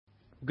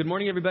Good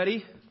morning,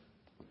 everybody.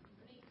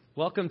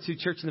 Welcome to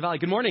Church in the Valley.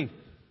 Good morning.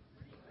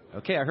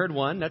 Okay, I heard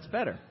one. That's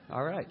better.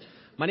 All right.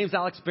 My name is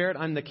Alex Barrett.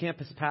 I'm the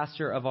campus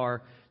pastor of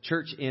our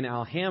church in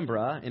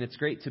Alhambra, and it's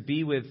great to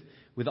be with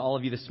all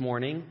of you this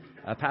morning.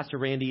 Pastor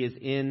Randy is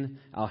in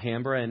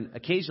Alhambra, and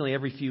occasionally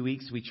every few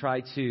weeks we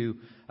try to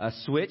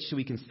switch so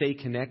we can stay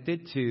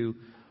connected to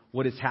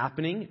what is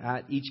happening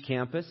at each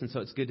campus, and so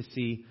it's good to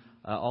see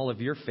all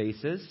of your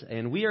faces.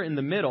 And we are in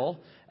the middle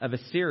of a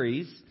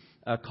series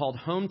called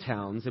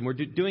Hometowns, and we're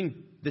doing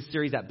this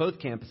series at both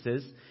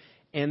campuses,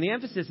 and the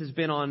emphasis has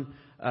been on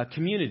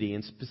community,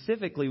 and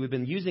specifically we've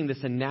been using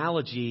this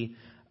analogy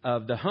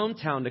of the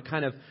hometown to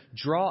kind of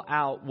draw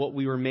out what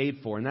we were made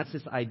for. And that's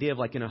this idea of,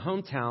 like, in a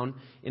hometown,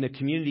 in a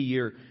community,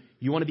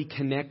 you want to be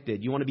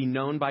connected, you want to be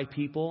known by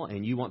people,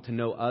 and you want to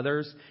know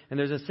others, and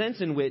there's a sense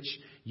in which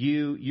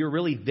you're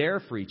really there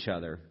for each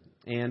other.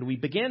 And we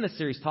began this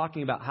series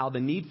talking about how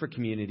the need for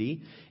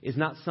community is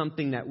not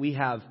something that we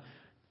have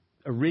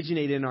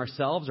originated in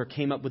ourselves or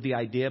came up with the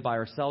idea by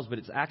ourselves, but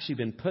it's actually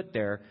been put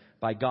there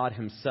by God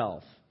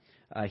himself.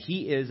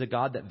 He is a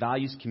God that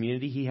values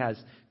community. He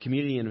has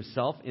community in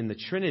himself in the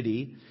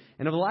Trinity.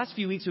 And over the last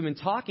few weeks, we've been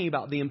talking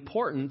about the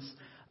importance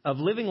of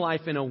living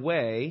life in a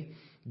way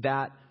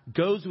that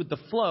goes with the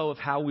flow of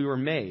how we were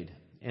made.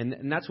 And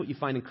that's what you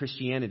find in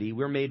Christianity.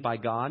 We're made by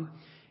God,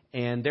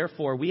 and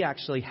therefore we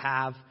actually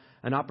have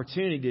an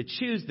opportunity to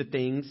choose the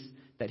things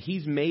that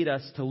he's made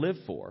us to live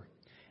for.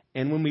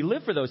 And when we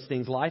live for those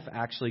things, life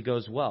actually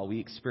goes well. We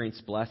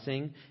experience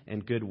blessing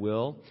and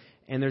goodwill.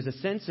 And there's a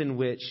sense in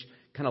which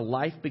kind of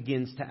life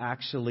begins to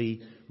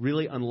actually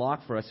really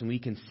unlock for us, and we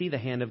can see the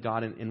hand of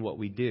God in what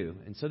we do.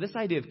 And so this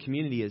idea of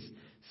community is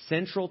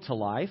central to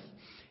life.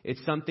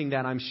 It's something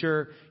that I'm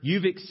sure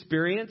you've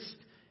experienced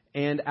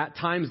and at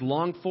times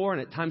longed for,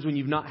 and at times when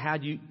you've not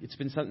had, it's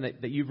been something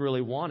that you've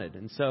really wanted.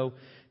 And so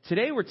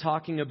today we're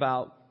talking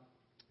about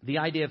the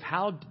idea of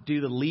how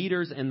do the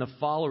leaders and the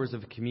followers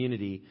of a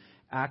community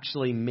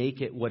actually make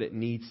it what it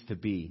needs to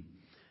be.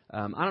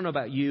 I don't know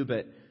about you,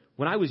 but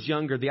when I was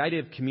younger, the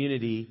idea of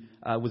community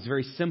was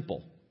very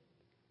simple.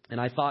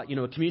 And I thought,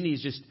 a community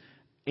is just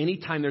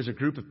anytime there's a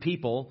group of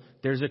people,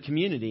 there's a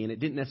community. And it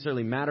didn't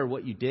necessarily matter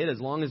what you did. As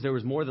long as there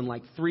was more than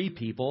like 3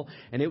 people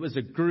and it was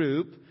a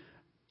group,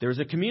 there's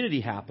a community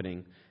happening.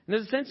 And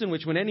there's a sense in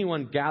which when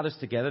anyone gathers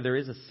together, there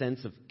is a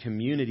sense of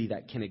community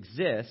that can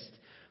exist.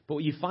 But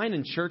what you find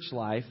in church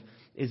life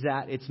is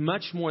that it's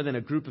much more than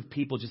a group of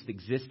people just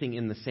existing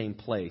in the same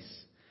place.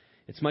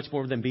 It's much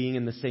more than being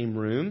in the same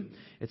room.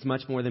 It's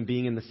much more than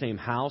being in the same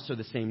house or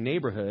the same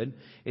neighborhood.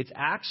 It's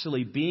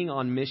actually being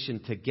on mission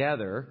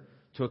together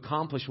to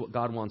accomplish what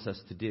God wants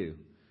us to do.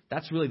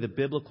 That's really the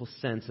biblical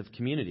sense of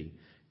community.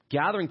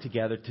 Gathering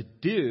together to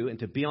do and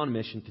to be on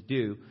mission to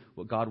do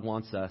what God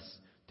wants us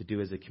to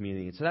do as a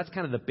community. And so that's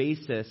kind of the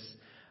basis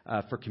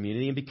for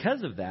community. And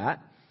because of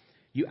that,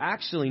 you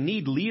actually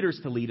need leaders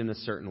to lead in a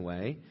certain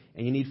way,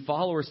 and you need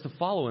followers to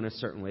follow in a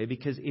certain way,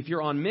 because if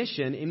you're on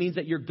mission, it means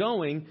that you're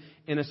going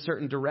in a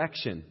certain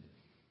direction.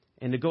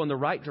 And to go in the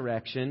right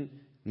direction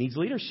needs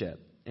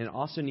leadership, and it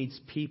also needs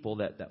people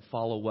that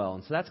follow well.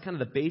 And so that's kind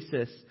of the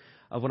basis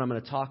of what I'm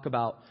going to talk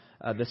about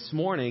this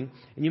morning.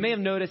 And you may have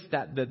noticed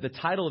that the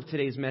title of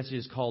today's message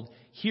is called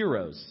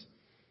Heroes.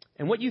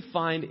 And what you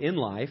find in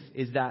life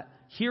is that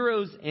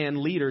heroes and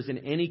leaders in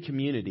any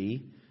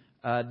community,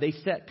 they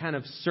set kind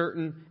of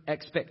certain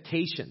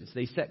expectations.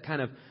 They set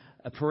kind of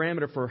a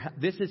parameter for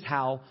this is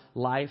how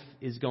life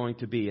is going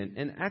to be.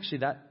 And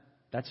actually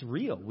that's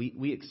real.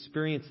 We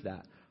experience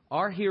that.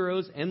 Our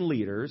heroes and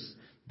leaders,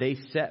 they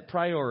set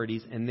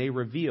priorities and they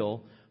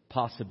reveal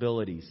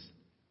possibilities.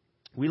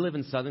 We live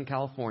in Southern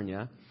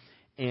California,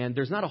 and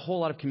there's not a whole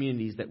lot of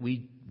communities that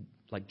we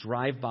like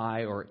drive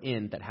by or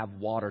in that have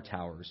water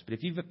towers. But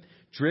if you've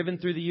driven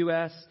through the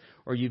U.S.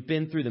 or you've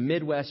been through the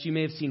Midwest, you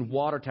may have seen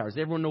water towers.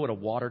 Does everyone know what a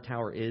water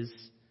tower is?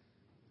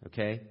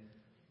 Okay.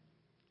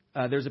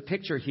 There's a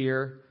picture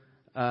here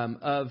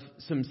of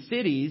some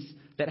cities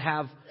that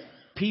have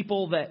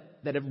people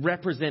that have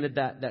represented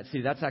that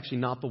city. That's actually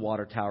not the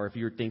water tower. If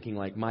you're thinking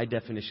like my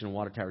definition of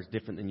water tower is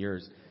different than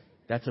yours,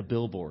 that's a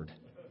billboard.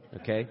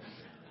 Okay.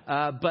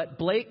 But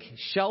Blake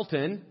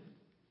Shelton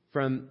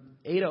from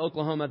Ada,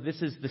 Oklahoma,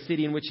 this is the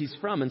city in which he's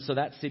from. And so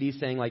that city is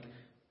saying, like,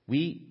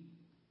 we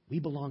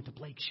belong to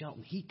Blake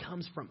Shelton. He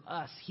comes from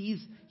us.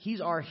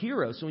 He's our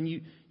hero. So when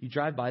you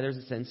drive by, there's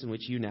a sense in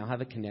which you now have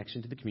a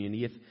connection to the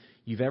community. If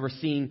you've ever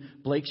seen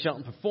Blake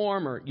Shelton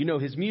perform or you know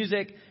his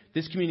music,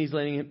 this community is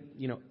letting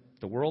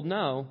the world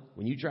know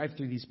when you drive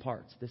through these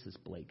parts, this is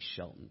Blake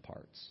Shelton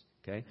parts.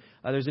 Okay.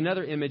 There's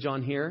another image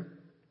on here.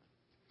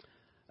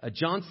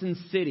 Johnson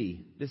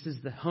City. This is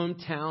the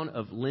hometown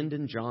of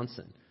Lyndon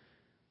Johnson.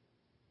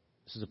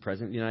 This is a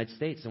president of the United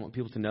States. I want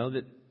people to know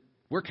that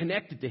we're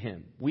connected to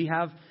him. We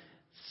have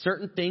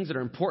certain things that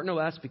are important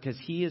to us because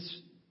he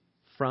is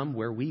from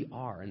where we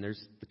are. And the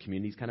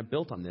community's kind of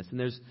built on this. And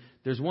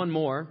there's one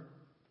more.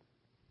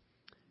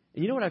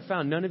 And you know what I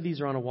found? None of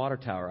these are on a water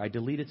tower. I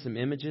deleted some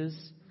images,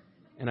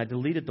 and I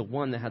deleted the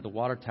one that had the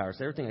water tower.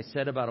 So everything I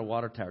said about a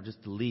water tower,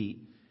 just delete.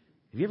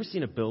 Have you ever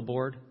seen a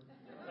billboard?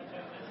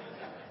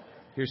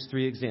 Here's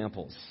 3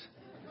 examples.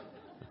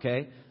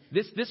 Okay?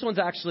 This one's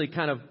actually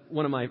kind of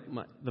one of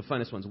the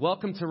funnest ones.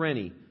 Welcome to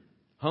Rennie,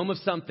 home of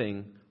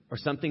something or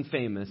something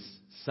famous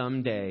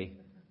someday,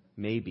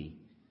 maybe.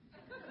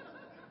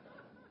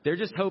 They're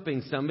just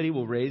hoping somebody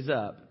will raise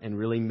up and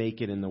really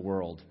make it in the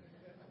world.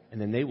 And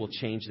then they will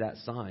change that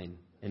sign.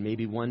 And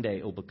maybe one day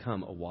it will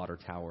become a water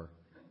tower.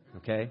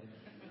 Okay?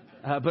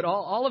 But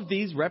all of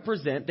these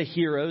represent the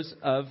heroes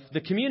of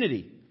the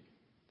community.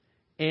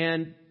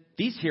 And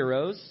these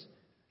heroes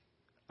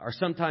are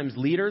sometimes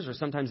leaders, or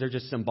sometimes they're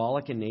just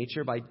symbolic in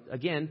nature.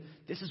 Again,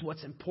 this is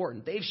what's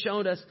important. They've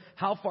shown us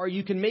how far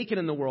you can make it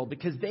in the world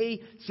because they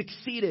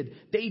succeeded.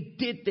 They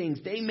did things.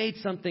 They made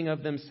something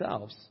of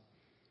themselves.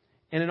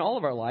 And in all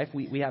of our life,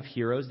 we have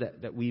heroes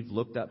that we've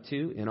looked up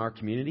to in our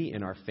community,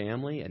 in our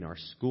family, in our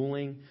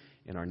schooling,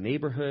 in our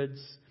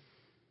neighborhoods.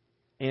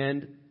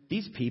 And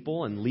these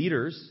people and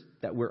leaders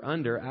that we're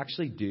under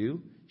actually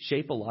do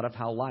shape a lot of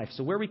how life.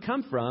 So where we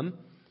come from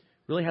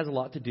really has a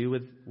lot to do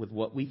with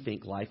what we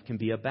think life can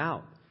be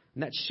about.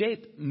 And that's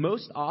shaped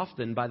most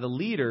often by the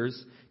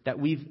leaders that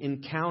we've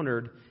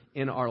encountered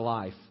in our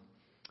life.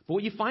 But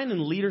what you find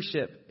in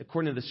leadership,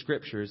 according to the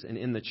scriptures and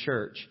in the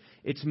church,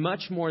 it's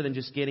much more than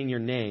just getting your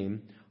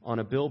name on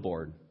a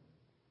billboard.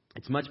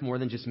 It's much more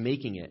than just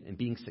making it and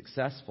being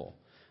successful.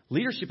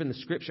 Leadership in the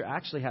scripture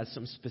actually has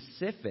some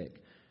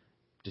specific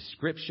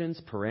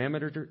descriptions,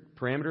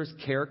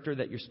 parameters, character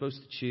that you're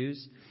supposed to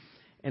choose.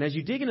 And as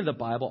you dig into the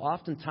Bible,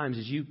 oftentimes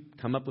as you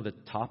come up with a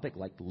topic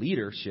like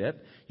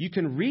leadership, you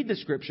can read the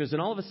scriptures,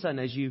 and all of a sudden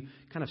as you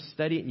kind of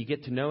study it and you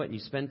get to know it and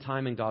you spend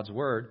time in God's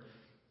Word,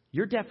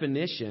 your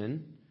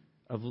definition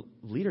of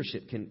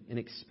leadership can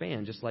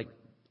expand just like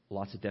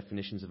lots of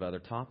definitions of other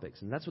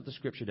topics. And that's what the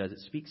Scripture does. It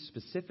speaks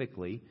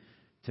specifically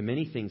to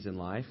many things in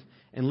life,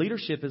 and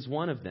leadership is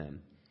one of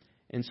them.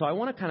 And so I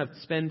want to kind of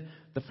spend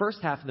the first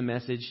half of the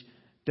message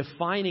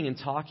defining and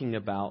talking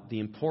about the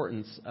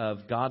importance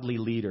of godly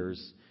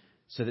leaders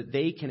so that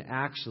they can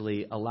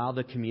actually allow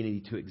the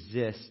community to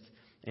exist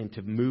and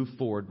to move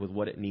forward with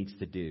what it needs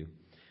to do.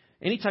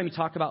 Anytime you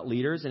talk about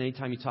leaders and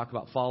anytime you talk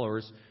about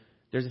followers,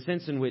 there's a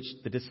sense in which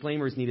the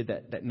disclaimer is needed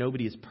that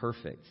nobody is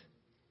perfect.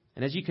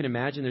 And as you can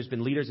imagine, there's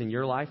been leaders in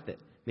your life that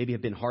maybe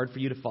have been hard for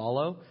you to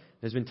follow.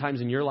 There's been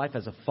times in your life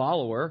as a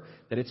follower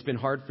that it's been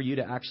hard for you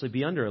to actually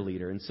be under a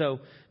leader. And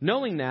so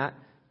knowing that,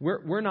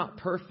 we're not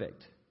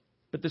perfect.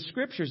 But the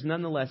Scriptures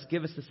nonetheless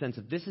give us the sense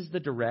of this is the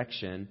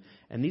direction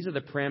and these are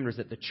the parameters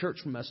that the church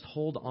must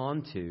hold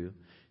on to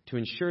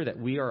ensure that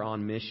we are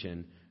on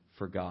mission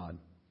for God.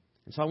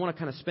 And so I want to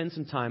kind of spend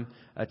some time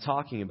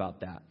talking about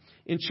that.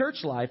 In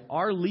church life,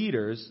 our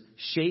leaders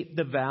shape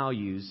the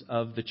values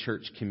of the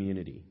church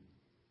community.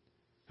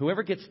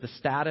 Whoever gets the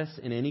status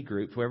in any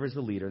group, whoever's the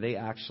leader, they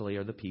actually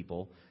are the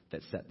people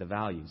that set the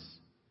values.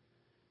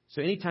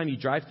 So anytime you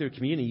drive through a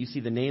community, you see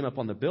the name up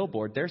on the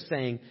billboard, they're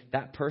saying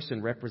that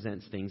person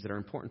represents things that are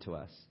important to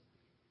us.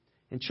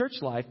 In church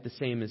life, it's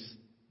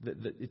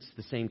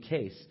the same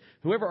case.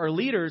 Whoever are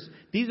leaders,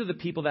 these are the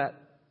people that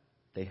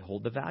they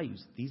hold the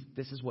values.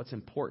 This is what's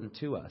important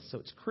to us. So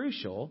it's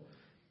crucial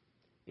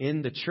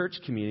in the church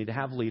community to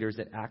have leaders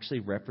that actually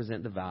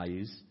represent the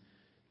values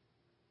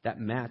that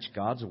match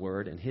God's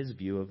Word and His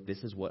view of this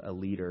is what a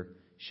leader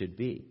should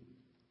be.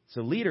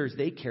 So leaders,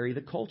 they carry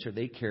the culture.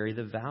 They carry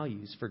the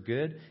values for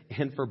good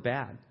and for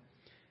bad.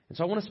 And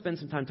so I want to spend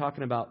some time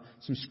talking about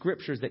some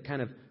scriptures that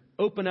kind of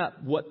open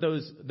up what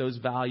those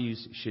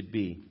values should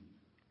be.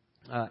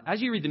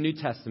 As you read the New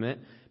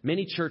Testament,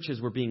 many churches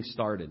were being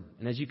started.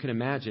 And as you can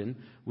imagine,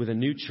 with a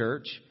new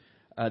church,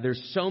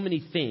 there's so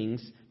many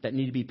things that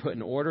need to be put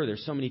in order.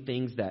 There's so many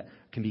things that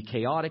can be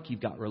chaotic. You've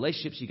got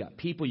relationships, you've got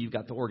people, you've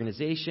got the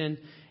organization.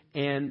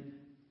 And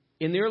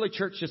in the early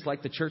church, just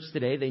like the church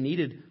today, they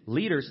needed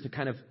leaders to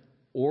kind of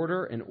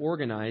order and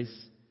organize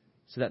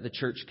so that the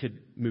church could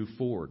move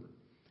forward.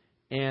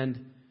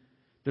 And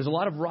there's a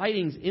lot of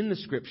writings in the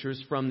Scriptures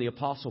from the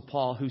Apostle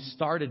Paul who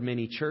started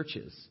many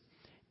churches.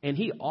 And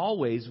he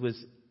always was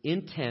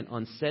intent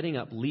on setting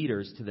up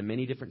leaders to the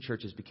many different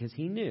churches because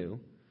he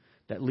knew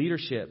that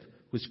leadership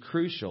was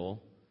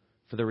crucial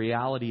for the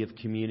reality of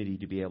community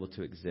to be able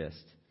to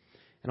exist.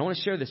 And I want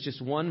to share this,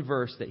 just one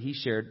verse that he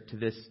shared to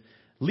this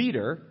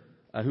leader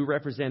who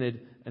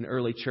represented an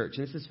early church.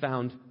 And this is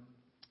found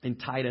in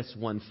Titus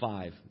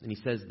 1:5. And he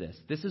says this,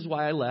 "This is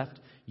why I left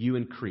you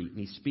in Crete." And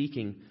he's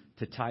speaking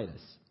to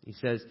Titus. He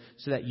says,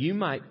 "So that you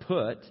might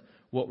put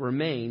what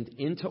remained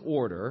into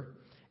order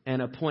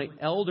and appoint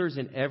elders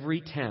in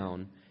every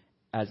town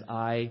as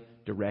I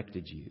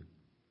directed you."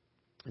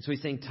 And so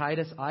he's saying,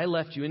 Titus, I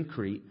left you in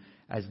Crete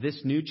as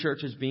this new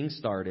church is being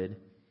started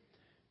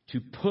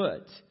to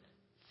put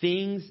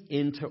things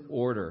into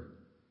order.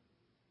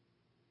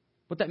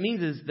 What that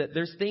means is that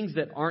there's things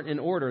that aren't in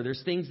order.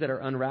 There's things that are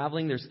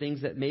unraveling. There's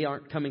things that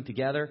aren't coming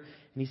together.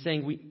 And he's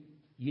saying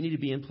you need to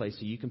be in place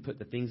so you can put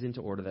the things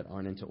into order that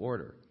aren't into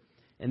order.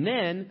 And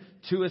then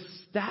to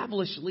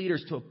establish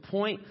leaders, to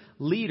appoint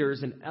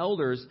leaders and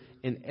elders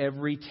in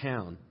every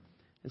town.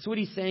 And so what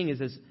he's saying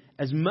is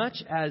as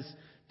much as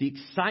the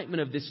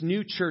excitement of this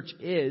new church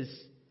is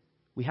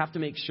we have to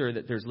make sure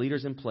that there's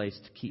leaders in place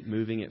to keep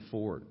moving it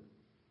forward.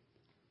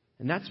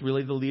 And that's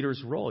really the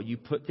leader's role. You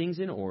put things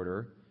in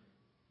order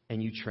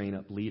and you train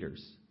up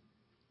leaders.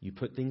 You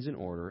put things in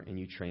order and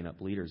you train up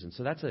leaders. And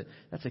so that's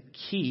a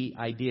key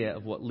idea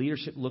of what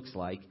leadership looks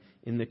like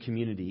in the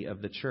community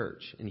of the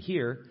church. And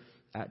here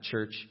at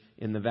Church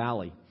in the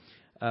Valley.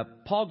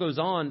 Paul goes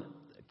on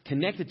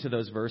connected to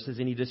those verses,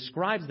 and he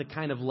describes the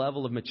kind of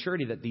level of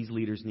maturity that these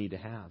leaders need to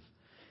have.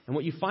 And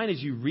what you find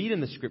is you read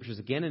in the Scriptures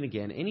again and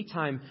again,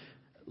 anytime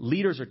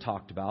leaders are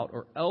talked about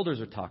or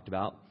elders are talked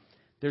about,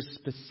 there's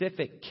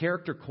specific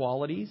character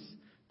qualities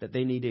that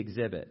they need to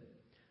exhibit.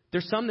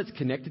 There's some that's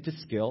connected to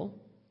skill.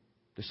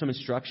 There's some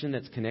instruction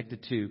that's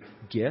connected to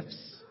gifts.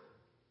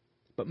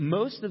 But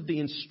most of the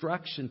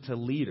instruction to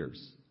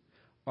leaders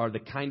are the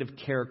kind of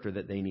character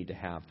that they need to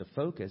have. The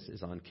focus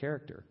is on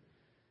character.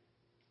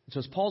 So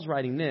as Paul's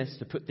writing this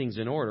to put things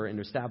in order and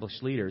to establish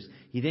leaders,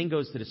 he then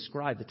goes to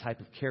describe the type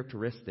of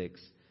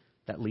characteristics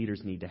that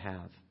leaders need to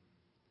have.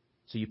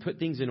 So you put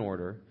things in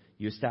order,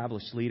 you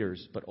establish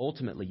leaders, but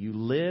ultimately you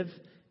live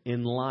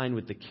in line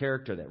with the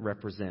character that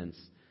represents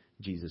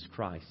Jesus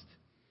Christ.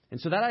 And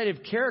so that idea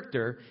of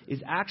character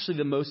is actually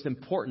the most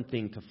important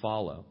thing to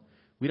follow.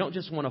 We don't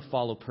just want to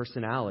follow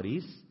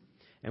personalities,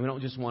 and we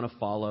don't just want to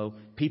follow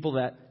people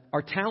that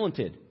are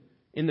talented.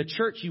 In the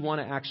church, you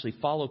want to actually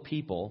follow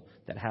people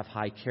that have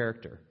high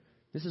character.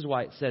 This is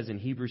why it says in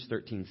Hebrews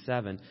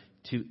 13:7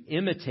 to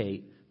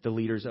imitate the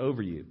leaders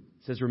over you.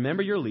 It says,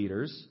 remember your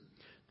leaders,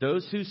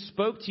 those who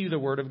spoke to you the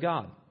word of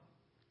God.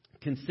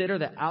 Consider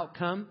the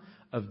outcome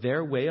of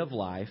their way of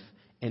life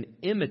and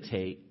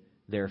imitate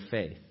their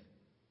faith.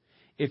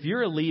 If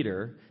you're a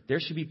leader, there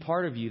should be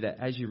part of you that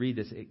as you read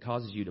this, it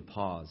causes you to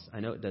pause.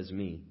 I know it does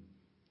me.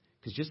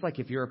 Because just like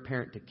if you're a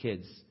parent to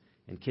kids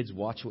and kids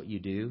watch what you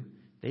do,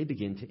 they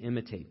begin to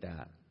imitate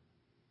that.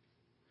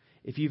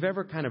 If you've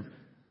ever kind of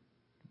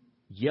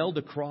yelled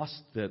across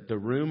the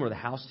room or the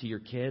house to your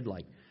kid,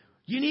 like,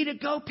 you need to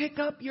go pick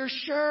up your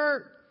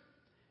shirt.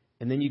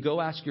 And then you go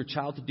ask your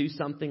child to do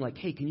something like,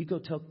 hey, can you go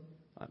tell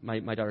my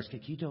daughter's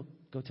kid, can you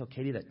go tell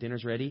Katie that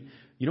dinner's ready?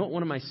 You know what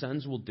one of my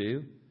sons will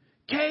do?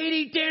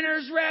 Katie,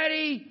 dinner's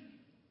ready.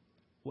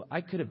 Well,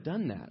 I could have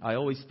done that. I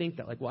always think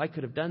that, I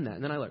could have done that.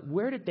 And then I like,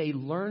 where did they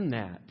learn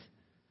that?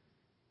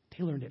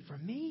 They learned it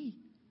from me.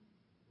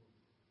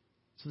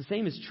 So the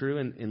same is true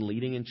in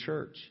leading in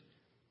church.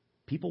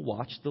 People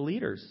watch the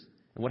leaders.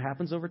 And what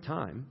happens over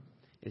time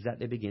is that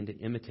they begin to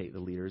imitate the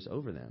leaders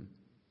over them.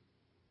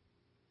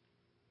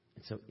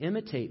 And so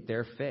imitate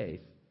their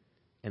faith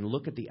and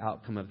look at the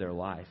outcome of their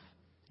life.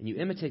 And you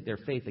imitate their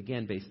faith,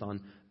 again, based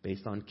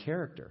on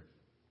character.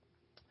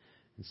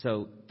 And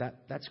so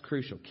that's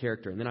crucial,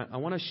 character. And then I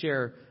want to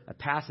share a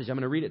passage. I'm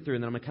going to read it through,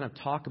 and then I'm going to kind of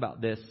talk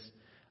about this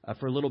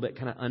for a little bit,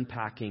 kind of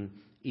unpacking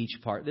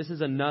each part. This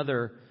is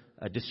another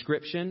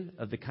description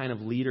of the kind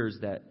of leaders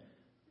that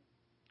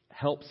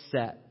help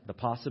set the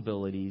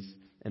possibilities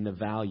and the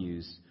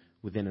values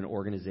within an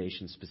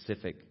organization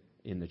specific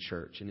in the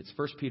church. And it's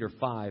 1 Peter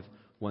 5,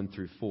 1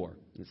 through 4.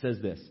 It says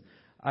this,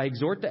 I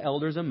exhort the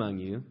elders among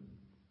you,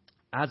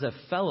 as a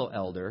fellow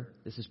elder,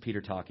 this is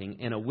Peter talking,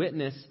 and a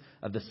witness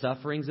of the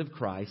sufferings of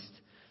Christ,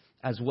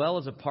 as well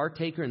as a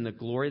partaker in the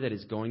glory that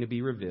is going to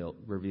be revealed.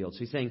 So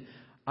he's saying,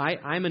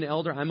 I'm an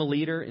elder, I'm a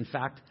leader. In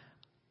fact,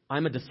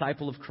 I'm a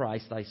disciple of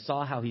Christ. I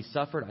saw how he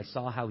suffered. I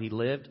saw how he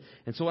lived.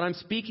 And so when I'm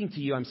speaking to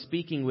you, I'm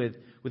speaking with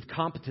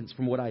competence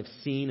from what I've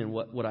seen and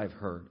what I've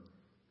heard.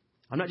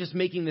 I'm not just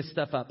making this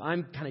stuff up.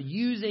 I'm kind of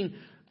using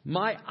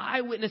my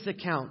eyewitness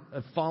account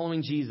of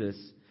following Jesus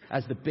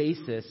as the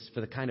basis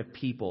for the kind of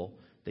people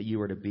that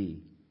you are to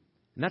be.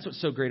 And that's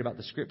what's so great about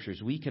the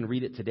Scriptures. We can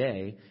read it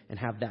today and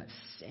have that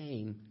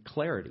same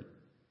clarity.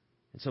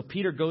 And so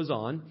Peter goes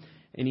on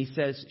and he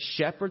says,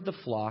 shepherd the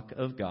flock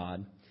of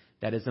God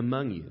that is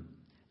among you,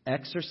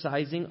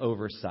 exercising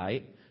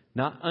oversight,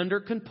 not under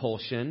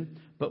compulsion,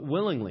 but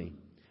willingly,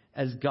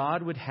 as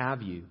God would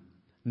have you,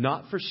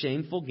 not for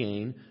shameful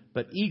gain,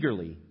 but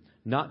eagerly,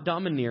 not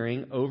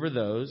domineering over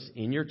those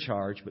in your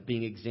charge, but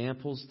being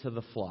examples to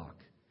the flock.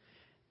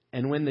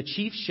 And when the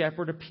chief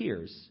shepherd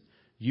appears,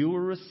 you will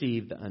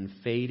receive the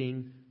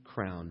unfading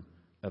crown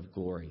of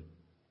glory.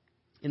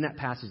 In that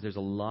passage, there's a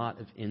lot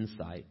of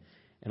insight,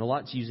 and a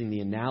lot's using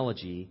the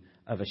analogy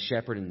of a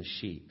shepherd and the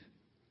sheep.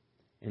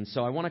 And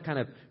so I want to kind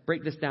of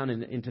break this down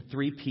into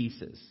three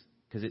pieces,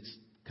 because it's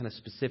kind of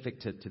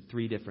specific to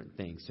three different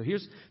things. So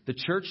here's the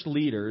church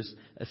leader's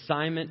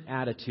assignment,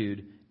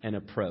 attitude, and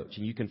approach.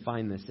 And you can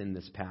find this in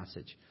this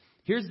passage.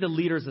 Here's the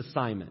leader's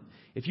assignment.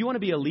 If you want to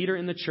be a leader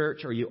in the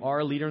church, or you are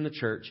a leader in the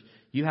church,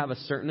 you have a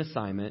certain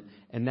assignment,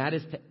 and that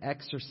is to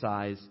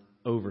exercise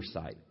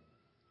oversight.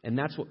 And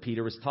that's what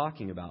Peter was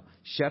talking about.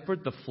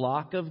 Shepherd the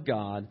flock of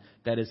God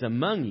that is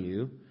among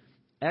you,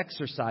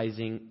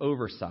 exercising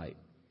oversight.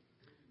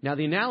 Now,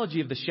 the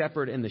analogy of the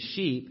shepherd and the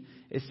sheep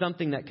is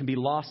something that can be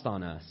lost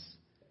on us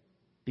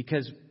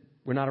because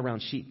we're not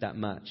around sheep that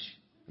much,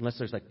 unless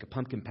there's like a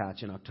pumpkin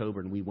patch in October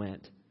and we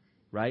went,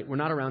 right? We're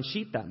not around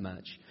sheep that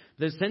much.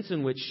 There's a sense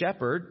in which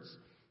shepherds,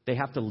 they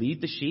have to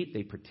lead the sheep,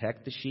 they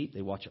protect the sheep,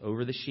 they watch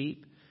over the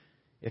sheep.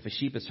 If a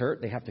sheep is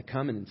hurt, they have to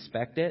come and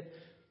inspect it.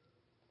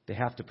 They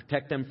have to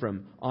protect them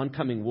from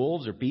oncoming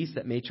wolves or beasts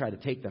that may try to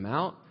take them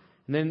out.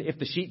 And then if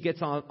the sheep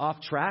gets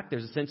off track,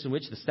 there's a sense in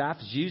which the staff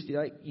is used.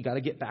 You got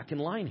to get back in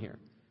line here.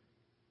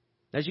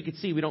 As you can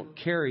see, we don't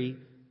carry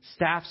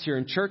staffs here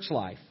in church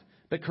life.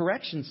 But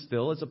correction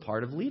still is a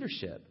part of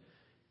leadership.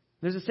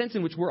 There's a sense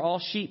in which we're all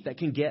sheep that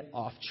can get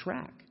off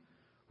track.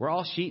 We're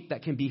all sheep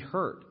that can be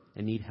hurt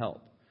and need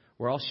help.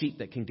 We're all sheep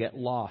that can get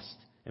lost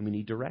and we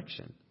need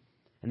direction.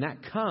 And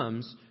that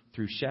comes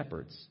through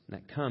shepherds. And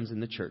that comes in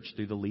the church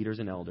through the leaders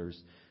and elders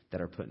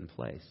that are put in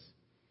place.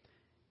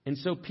 And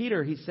so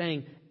Peter, he's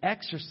saying,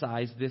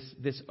 exercise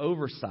this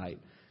oversight.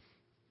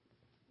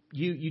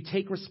 You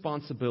take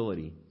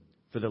responsibility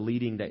for the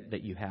leading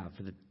that you have,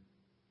 for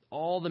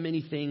all the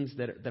many things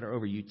that are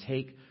over you.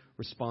 Take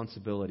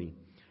responsibility.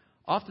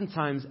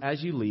 Oftentimes,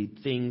 as you lead,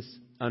 things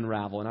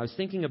unravel. And I was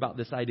thinking about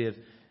this idea of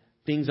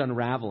things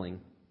unraveling.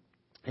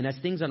 And as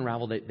things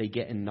unravel, they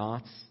get in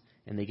knots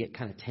and they get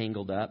kind of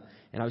tangled up.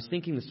 And I was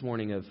thinking this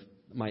morning of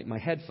my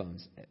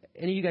headphones.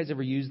 Any of you guys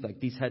ever used like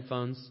these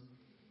headphones?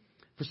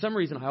 For some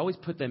reason, I always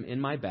put them in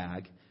my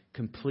bag,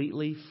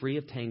 completely free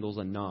of tangles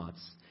and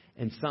knots.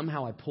 And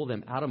somehow I pull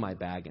them out of my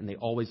bag and they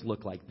always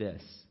look like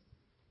this.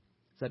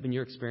 Has that been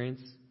your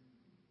experience?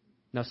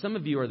 Now, some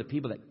of you are the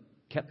people that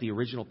kept the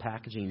original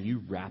packaging and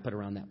you wrap it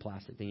around that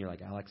plastic thing. You're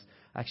like, Alex,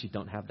 I actually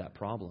don't have that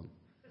problem.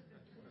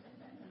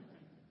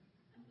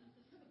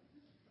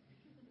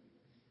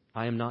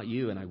 I am not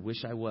you, and I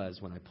wish I was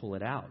when I pull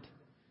it out.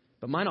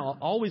 But mine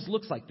always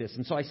looks like this.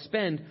 And so I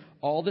spend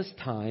all this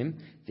time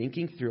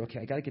thinking through, okay,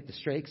 I got to get this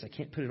straight because I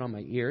can't put it on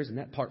my ears. And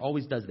that part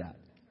always does that.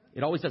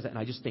 It always does that. And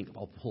I just think,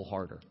 I'll pull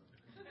harder.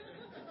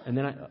 And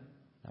then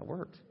that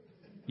worked.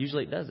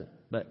 Usually it doesn't.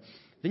 But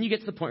then you get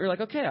to the point where you're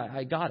like, okay,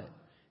 I got it.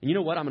 And you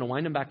know what? I'm going to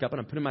wind them back up and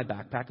I'm putting my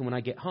backpack. And when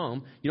I get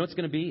home, you know what it's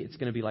going to be? It's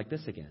going to be like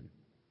this again.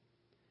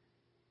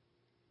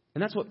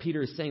 And that's what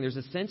Peter is saying. There's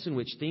a sense in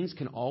which things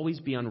can always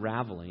be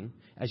unraveling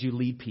as you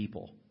lead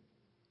people,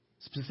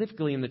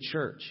 specifically in the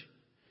church.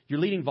 You're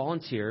leading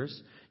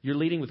volunteers. You're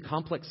leading with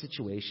complex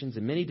situations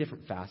in many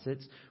different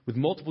facets, with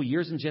multiple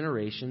years and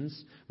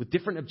generations, with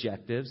different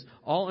objectives,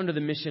 all under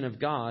the mission of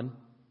God.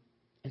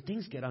 And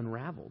things get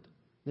unraveled.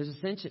 There's a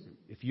sense that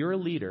if you're a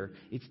leader,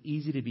 it's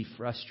easy to be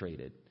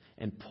frustrated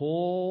and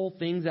pull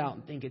things out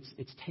and think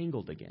it's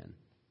tangled again.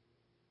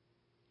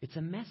 It's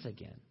a mess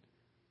again.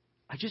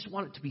 I just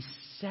want it to be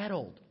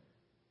settled.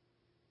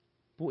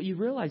 But what you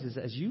realize is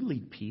as you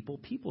lead people,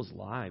 people's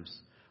lives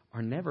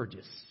are never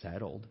just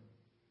settled.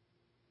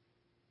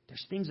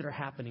 There's things that are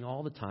happening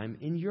all the time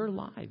in your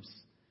lives.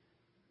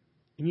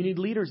 And you need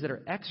leaders that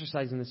are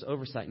exercising this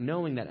oversight,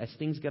 knowing that as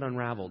things get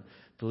unraveled,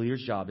 the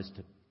leader's job is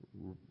to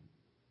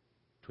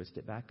twist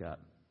it back up,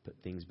 put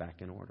things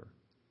back in order.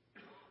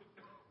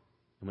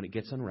 And when it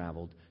gets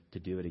unraveled, to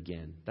do it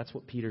again. That's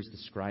what Peter's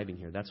describing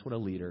here. That's what a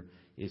leader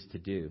is to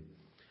do.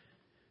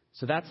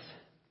 So that's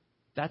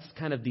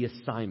kind of the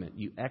assignment.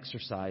 You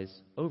exercise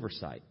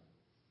oversight.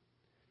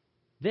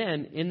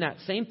 Then, in that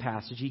same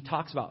passage, he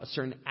talks about a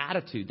certain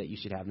attitude that you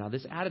should have. Now,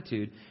 this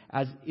attitude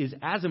is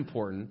as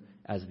important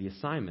as the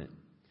assignment.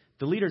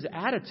 The leader's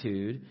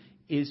attitude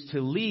is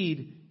to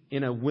lead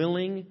in a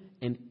willing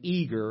and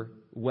eager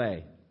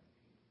way.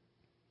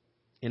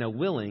 In a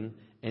willing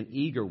and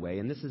eager way.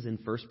 And this is in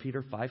 1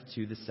 Peter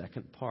 5:2, the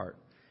second part.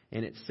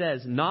 And it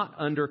says, not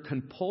under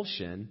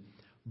compulsion,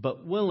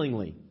 but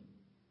willingly.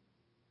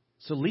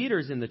 So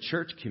leaders in the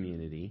church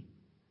community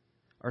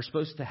are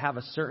supposed to have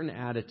a certain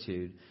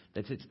attitude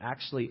that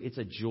it's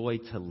a joy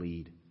to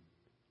lead.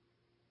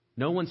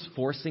 No one's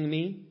forcing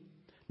me.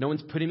 No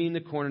one's putting me in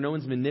the corner. No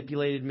one's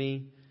manipulated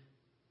me.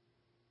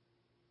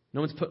 No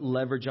one's put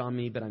leverage on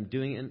me, but I'm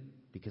doing it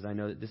because I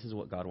know that this is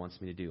what God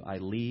wants me to do. I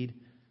lead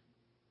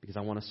because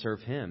I want to serve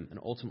Him. And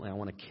ultimately, I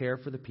want to care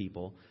for the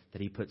people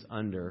that He puts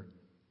under.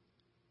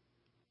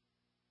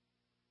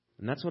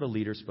 And that's what a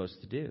leader's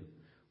supposed to do.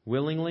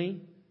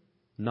 Willingly,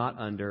 not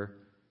under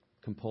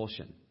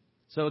compulsion.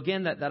 So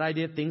again, that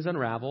idea of things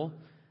unravel.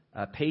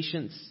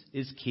 Patience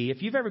is key.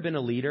 If you've ever been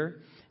a leader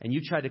and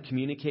you try to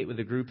communicate with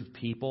a group of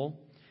people,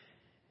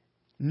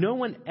 no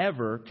one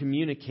ever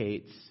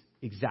communicates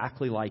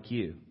exactly like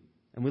you.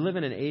 And we live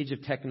in an age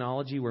of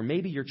technology where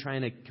maybe you're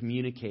trying to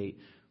communicate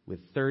with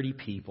 30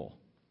 people.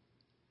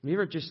 Have you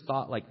ever just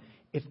thought, like,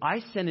 if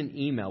I send an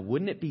email,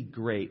 wouldn't it be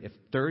great if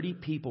 30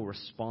 people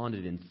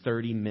responded in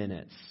 30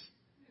 minutes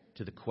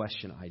to the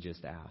question I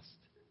just asked?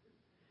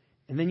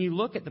 And then you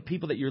look at the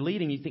people that you're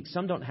leading, you think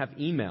some don't have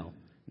email.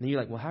 And then you're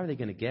like, well, how are they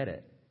going to get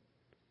it?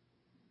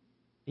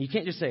 And you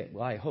can't just say,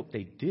 well, I hope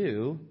they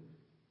do.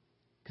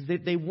 Because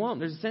they won't.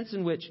 There's a sense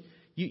in which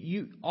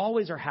you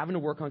always are having to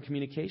work on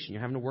communication.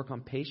 You're having to work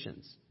on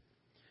patience.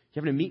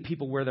 You're having to meet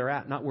people where they're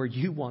at, not where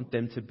you want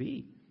them to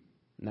be.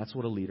 And that's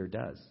what a leader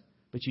does.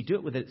 But you do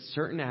it with a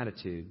certain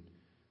attitude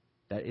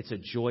that it's a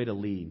joy to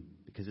lead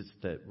because it's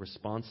the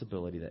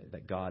responsibility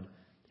that God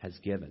has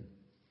given.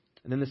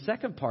 And then the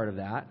second part of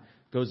that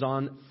goes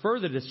on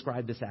further to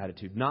describe this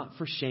attitude, not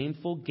for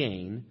shameful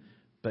gain,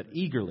 but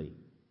eagerly.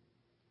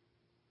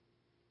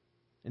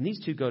 And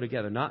these two go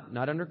together, not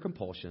under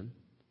compulsion,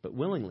 but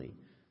willingly.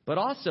 But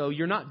also,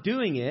 you're not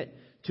doing it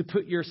to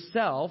put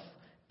yourself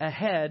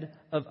ahead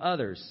of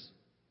others.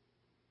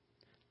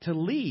 To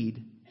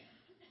lead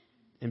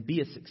and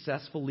be a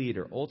successful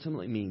leader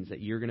ultimately means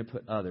that you're going to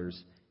put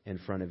others in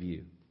front of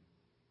you.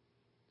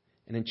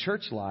 And in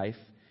church life,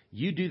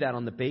 you do that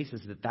on the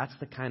basis that that's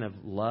the kind of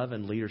love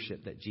and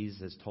leadership that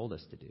Jesus has told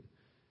us to do.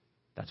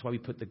 That's why we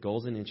put the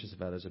goals and interests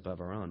of others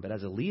above our own. But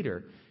as a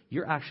leader,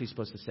 you're actually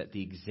supposed to set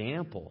the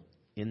example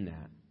in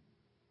that.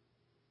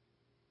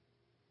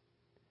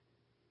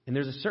 And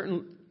there's a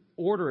certain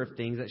order of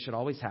things that should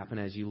always happen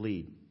as you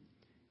lead.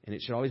 And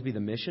it should always be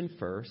the mission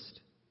first,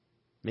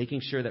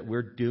 making sure that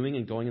we're doing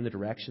and going in the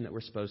direction that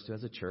we're supposed to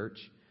as a church.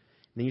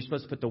 And then you're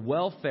supposed to put the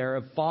welfare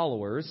of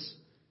followers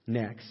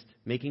next,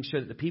 making sure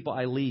that the people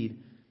I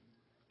lead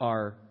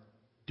are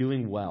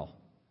doing well.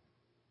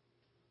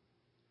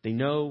 They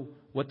know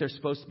what they're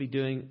supposed to be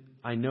doing.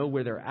 I know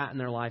where they're at in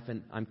their life,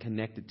 and I'm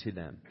connected to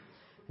them.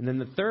 And then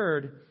the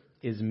third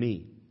is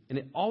me. And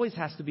it always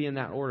has to be in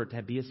that order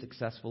to be a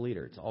successful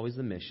leader. It's always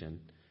the mission.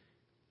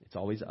 It's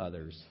always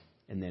others.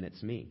 And then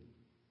it's me.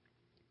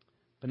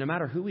 But no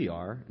matter who we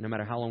are, no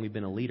matter how long we've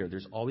been a leader,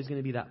 there's always going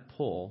to be that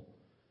pull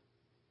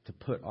to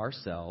put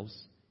ourselves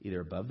either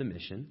above the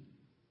mission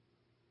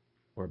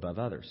or above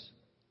others.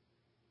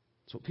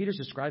 So what Peter's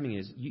describing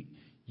is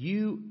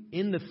you,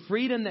 in the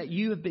freedom that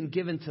you have been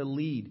given to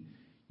lead,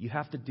 you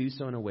have to do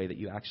so in a way that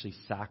you actually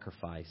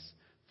sacrifice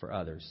for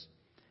others.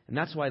 And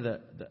that's why the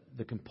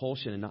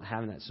compulsion and not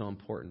having that is so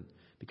important.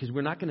 Because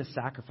we're not going to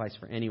sacrifice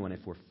for anyone if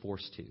we're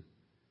forced to.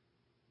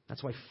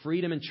 That's why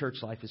freedom in church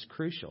life is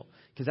crucial.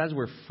 Because as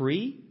we're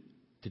free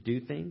to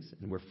do things,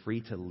 and we're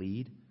free to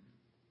lead,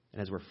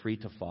 and as we're free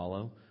to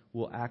follow,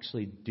 we'll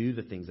actually do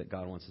the things that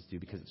God wants us to do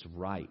because it's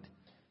right,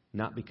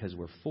 not because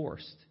we're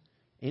forced.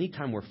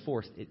 Anytime we're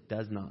forced, it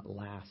does not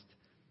last.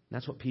 And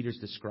that's what Peter's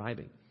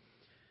describing.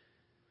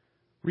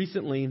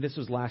 Recently, this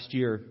was last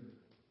year,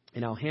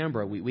 in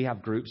Alhambra, we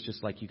have groups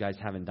just like you guys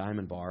have in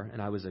Diamond Bar,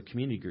 and I was a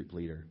community group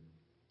leader.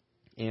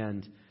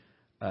 And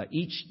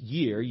each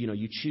year,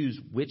 you choose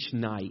which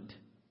night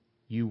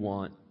you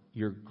want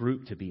your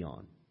group to be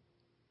on.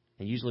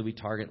 And usually we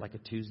target like a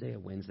Tuesday, a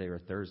Wednesday, or a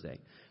Thursday.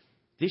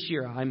 Last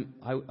year,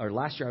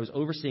 I was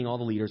overseeing all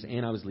the leaders,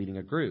 and I was leading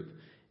a group.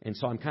 And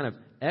so I'm kind of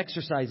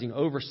exercising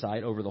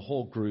oversight over the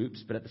whole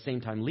groups, but at the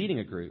same time leading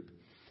a group.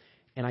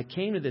 And I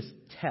came to this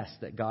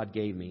test that God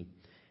gave me.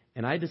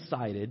 And I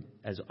decided,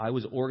 as I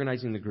was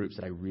organizing the groups,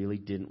 that I really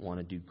didn't want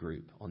to do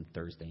group on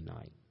Thursday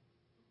night.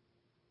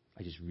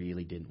 I just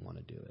really didn't want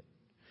to do it.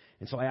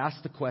 And so I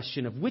asked the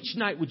question of which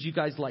night would you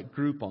guys like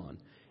group on?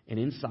 And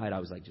inside I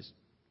was like, just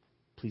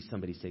please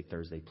somebody say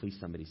Thursday. Please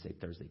somebody say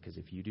Thursday. Because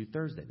if you do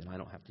Thursday, then I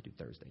don't have to do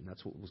Thursday. And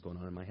that's what was going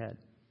on in my head.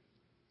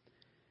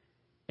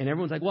 And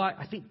everyone's like, well,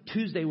 I think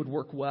Tuesday would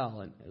work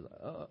well. And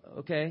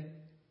okay.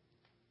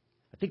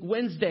 I think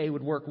Wednesday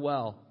would work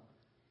well.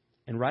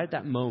 And right at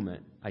that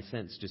moment, I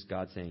sensed just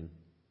God saying,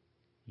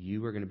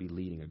 you are going to be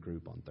leading a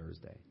group on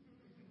Thursday.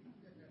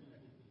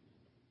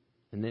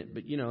 And then,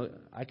 but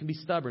I can be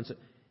stubborn. So,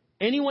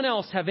 anyone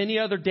else have any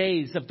other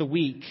days of the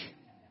week?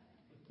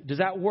 Does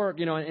that work?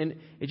 And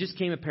it just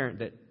became apparent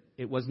that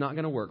it was not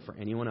going to work for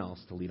anyone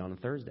else to lead on a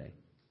Thursday.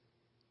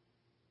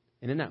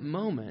 And in that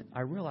moment,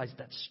 I realized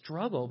that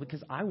struggle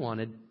because I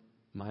wanted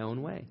my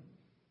own way.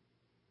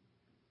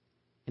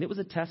 And it was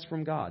a test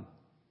from God.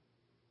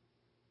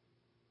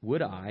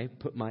 Would I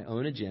put my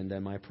own agenda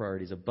and my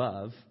priorities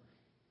above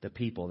the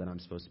people that I'm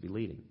supposed to be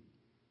leading?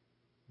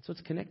 So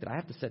it's connected. I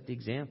have to set the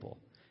example.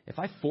 If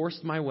I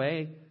forced my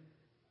way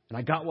and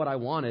I got what I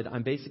wanted,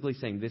 I'm basically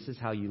saying this is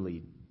how you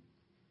lead.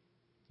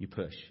 You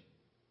push.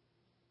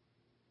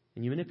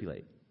 And you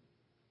manipulate.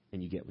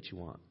 And you get what you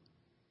want.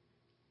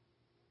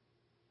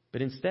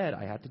 But instead,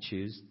 I had to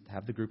choose to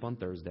have the group on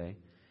Thursday.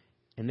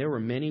 And there were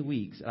many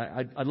weeks.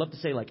 I'd love to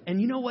say and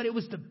you know what? It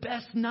was the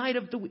best night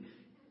of the week.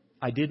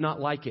 I did not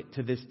like it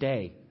to this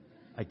day.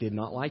 I did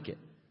not like it.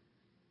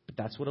 But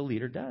that's what a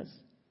leader does.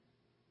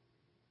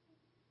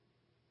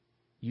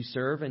 You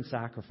serve and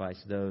sacrifice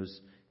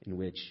those in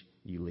which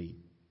you lead.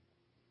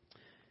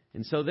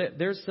 And so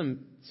there's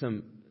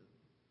some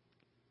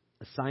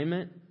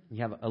assignment.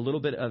 You have a little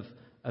bit of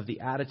the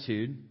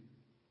attitude.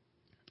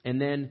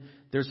 And then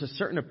there's a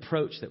certain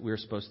approach that we're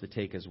supposed to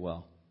take as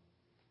well.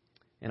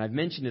 And I've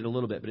mentioned it a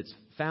little bit, but it's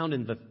found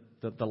in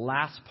the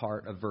last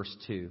part of verse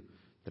 2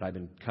 that I've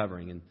been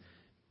covering. And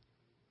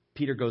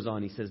Peter goes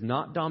on, he says,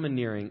 not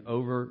domineering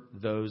over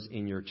those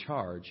in your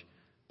charge,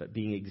 but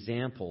being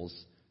examples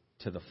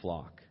to the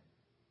flock.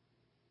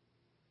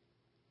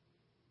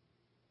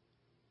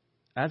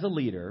 As a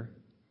leader,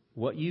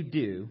 what you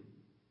do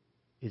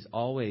is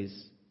always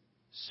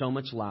so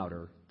much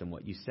louder than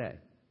what you say.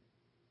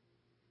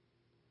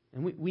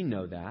 And we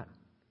know that.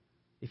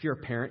 If you're a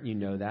parent, you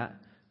know that.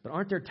 But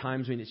aren't there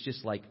times when it's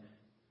just like,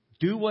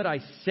 do what I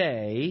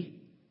say,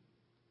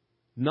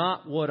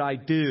 not what I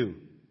do?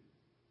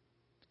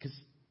 Because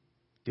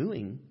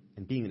doing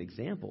and being an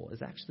example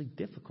is actually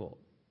difficult.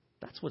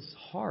 That's what's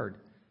hard.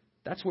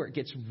 That's where it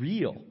gets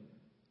real.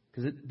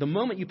 Because the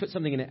moment you put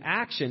something into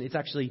action, it's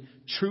actually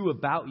true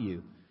about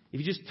you. If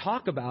you just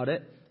talk about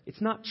it,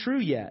 it's not true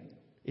yet.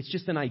 It's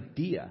just an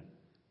idea.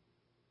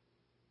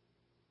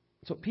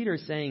 So what Peter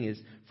is saying is,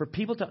 for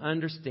people to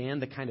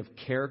understand the kind of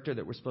character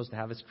that we're supposed to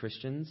have as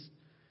Christians,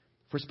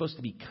 if we're supposed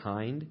to be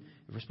kind,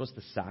 if we're supposed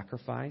to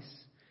sacrifice,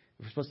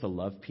 if we're supposed to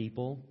love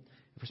people,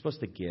 if we're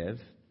supposed to give,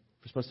 if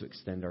we're supposed to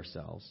extend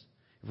ourselves,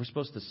 if we're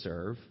supposed to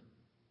serve,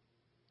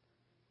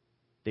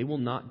 they will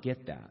not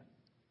get that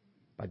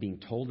by being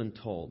told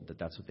that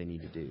that's what they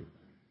need to do.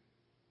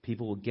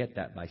 People will get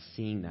that by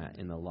seeing that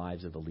in the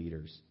lives of the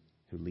leaders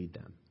who lead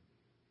them.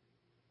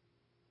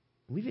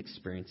 We've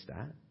experienced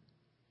that.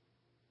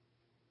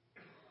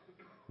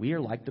 We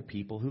are like the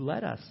people who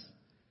led us.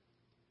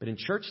 But in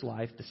church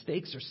life, the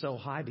stakes are so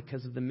high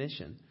because of the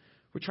mission.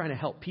 We're trying to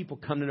help people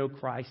come to know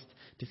Christ,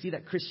 to see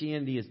that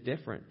Christianity is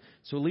different.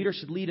 So a leader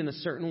should lead in a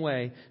certain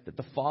way that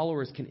the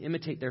followers can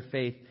imitate their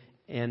faith,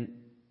 and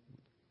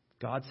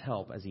God's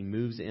help as He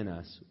moves in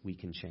us, we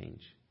can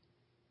change.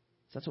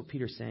 So that's what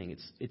Peter's saying.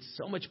 It's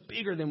so much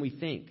bigger than we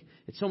think.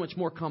 It's so much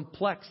more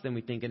complex than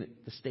we think, and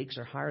the stakes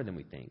are higher than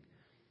we think.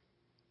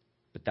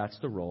 But that's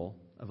the role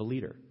of a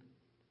leader.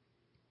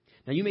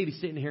 Now, you may be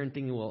sitting here and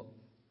thinking, well,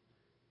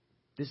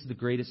 this is the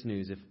greatest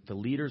news. If the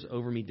leaders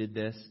over me did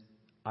this,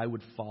 I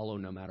would follow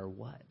no matter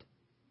what,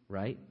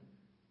 right?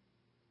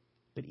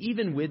 But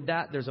even with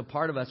that, there's a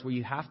part of us where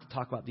you have to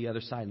talk about the other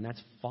side, and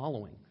that's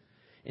following.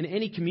 In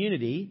any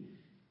community,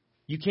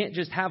 you can't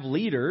just have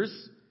leaders.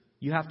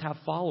 You have to have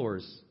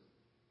followers.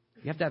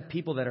 You have to have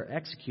people that are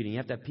executing. You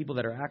have to have people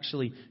that are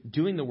actually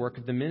doing the work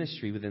of the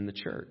ministry within the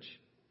church.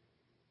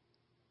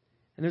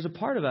 And there's a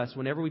part of us,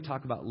 whenever we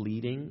talk about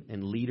leading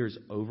and leaders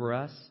over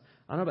us,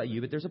 I don't know about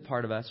you, but there's a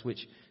part of us which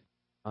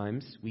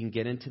times we can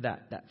get into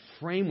that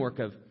framework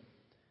of,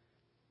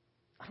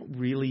 I don't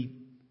really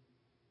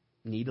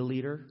need a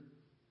leader,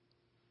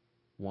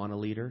 want a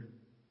leader.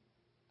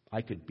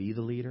 I could be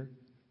the leader.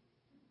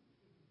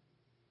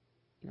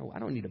 I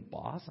don't need a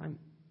boss. I'm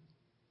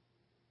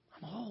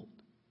old.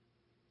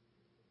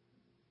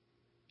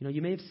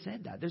 You may have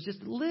said that. There's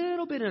just a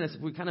little bit in us.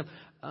 We kind of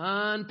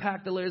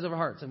unpack the layers of our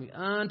hearts, and we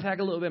unpack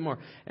a little bit more,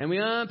 and we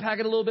unpack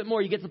it a little bit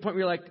more. You get to the point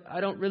where you're like, I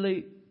don't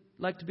really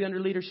like to be under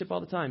leadership all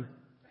the time.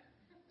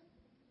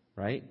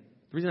 Right?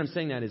 The reason I'm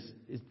saying that is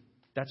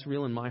that's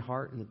real in my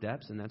heart in the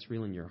depths, and that's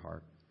real in your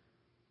heart.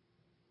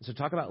 So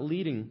talk about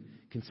leading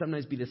can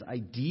sometimes be this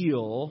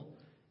ideal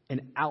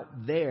and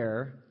out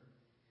there,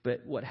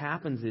 but what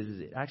happens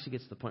is it actually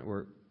gets to the point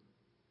where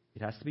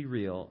it has to be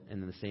real,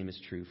 and then the same is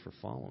true for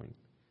following.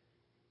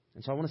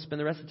 And so I want to spend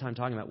the rest of the time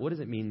talking about what does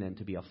it mean then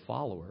to be a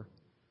follower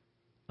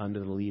under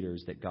the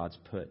leaders that God's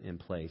put in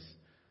place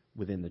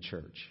within the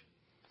church.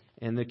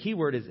 And the key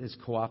word is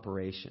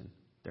cooperation.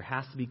 There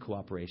has to be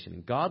cooperation.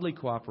 And godly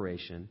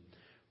cooperation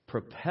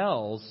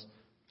propels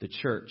the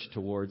church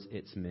towards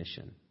its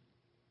mission.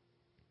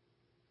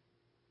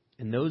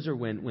 And those are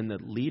when the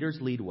leaders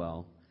lead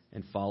well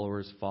and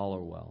followers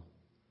follow well.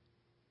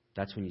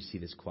 That's when you see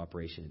this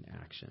cooperation in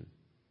action.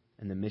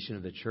 And the mission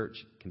of the church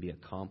can be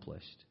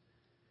accomplished.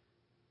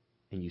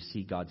 And you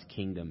see God's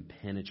kingdom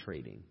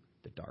penetrating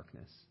the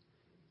darkness.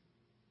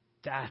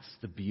 That's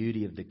the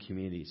beauty of the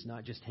community. It's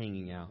not just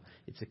hanging out.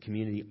 It's a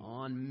community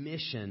on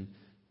mission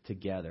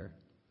together.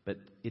 But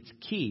it's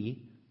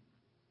key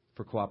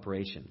for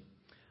cooperation.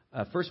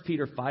 1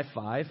 Peter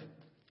 5:5,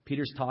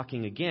 Peter's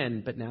talking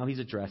again, but now he's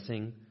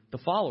addressing the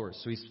followers.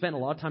 So he's spent a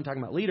lot of time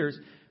talking about leaders,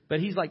 but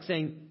he's like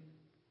saying,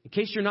 in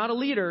case you're not a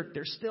leader,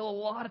 there's still a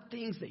lot of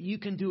things that you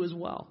can do as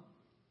well.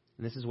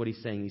 And this is what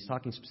he's saying. He's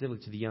talking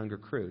specifically to the younger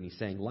crew. And he's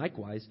saying,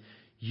 likewise,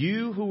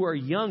 you who are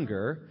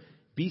younger,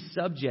 be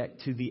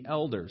subject to the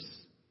elders.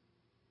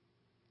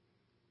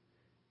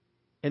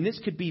 And this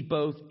could be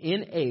both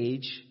in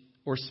age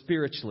or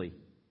spiritually.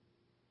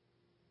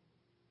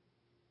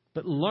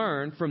 But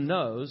learn from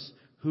those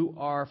who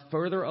are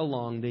further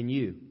along than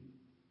you.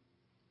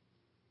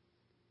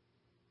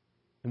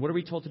 And what are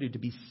we told to do? To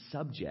be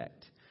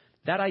subject.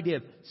 That idea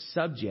of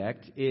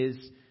subject is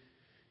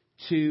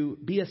to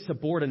be a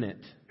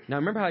subordinate. Now,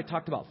 remember how I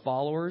talked about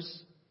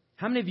followers?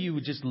 How many of you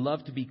would just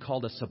love to be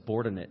called a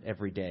subordinate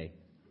every day?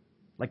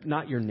 Like,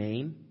 not your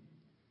name,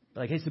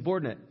 but like, hey,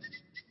 subordinate,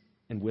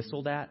 and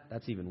whistle that?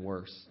 That's even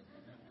worse.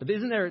 But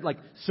isn't there like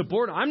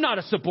subordinate? I'm not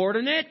a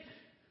subordinate.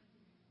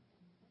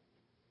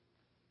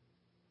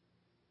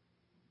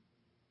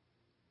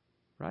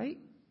 Right?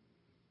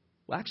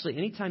 Well, actually,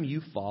 anytime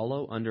you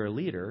follow under a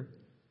leader,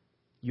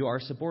 you are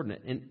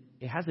subordinate. And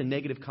it has a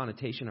negative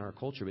connotation in our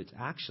culture, but it's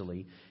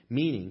actually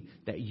meaning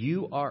that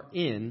you are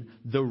in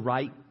the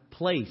right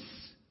place.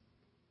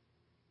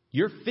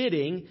 You're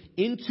fitting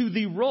into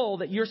the role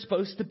that you're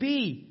supposed to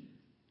be.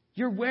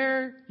 You're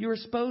where you're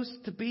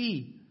supposed to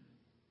be.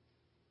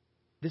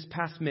 This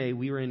past May,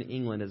 we were in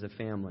England as a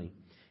family.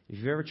 If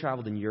you've ever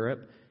traveled in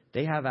Europe,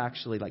 they have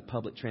actually like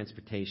public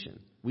transportation.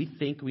 We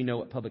think we know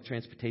what public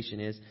transportation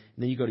is, and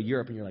then you go to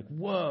Europe and you're like,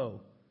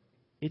 whoa,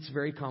 it's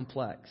very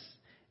complex.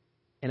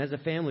 And as a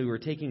family, we were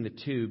taking the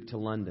tube to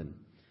London,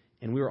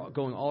 and we were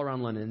going all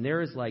around London, and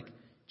there is like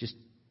just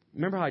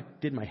remember how I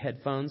did my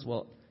headphones?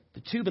 Well,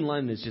 the tube in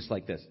London is just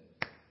like this.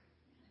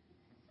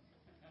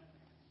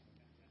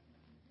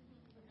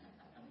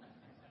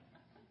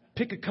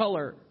 Pick a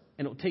color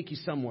and it'll take you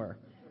somewhere.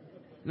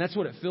 And that's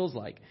what it feels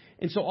like.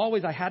 And so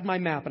always I had my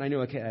map and I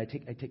knew, okay, I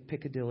take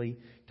Piccadilly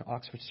to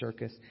Oxford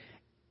Circus.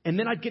 And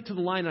then I'd get to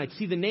the line and I'd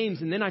see the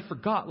names and then I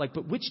forgot,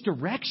 but which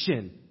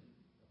direction?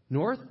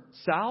 North,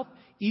 south,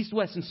 east,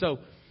 west. And so,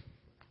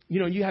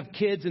 you have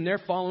kids and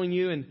they're following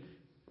you and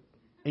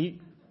we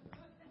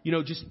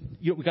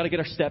got to get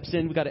our steps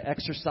in. We got to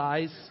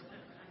exercise.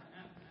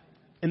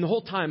 And the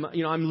whole time,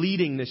 I'm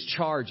leading this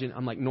charge and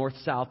I'm like north,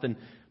 south. And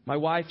my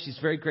wife, she's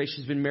very gracious.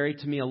 She's been married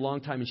to me a long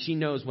time and she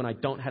knows when I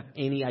don't have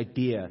any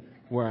idea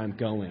where I'm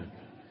going.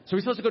 So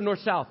we're supposed to go north,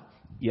 south.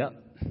 Yep,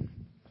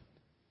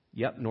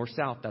 north,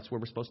 south. That's where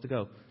we're supposed to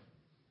go.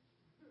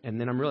 And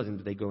then I'm realizing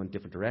that they go in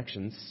different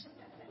directions.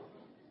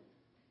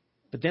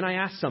 But then I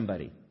asked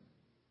somebody,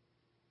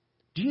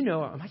 do you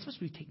know, am I supposed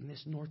to be taking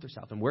this north or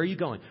south? And where are you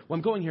going? Well,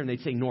 I'm going here. And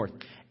they'd say north.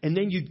 And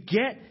then you'd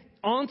get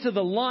onto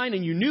the line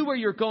and you knew where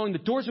you're going. The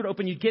doors would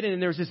open. You'd get in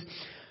and there was this, we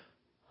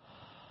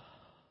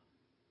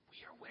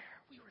are where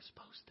we were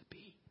supposed to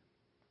be.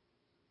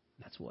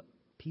 That's what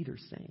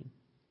Peter's saying.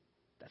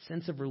 That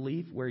sense of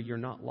relief where you're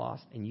not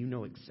lost and you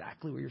know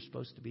exactly where you're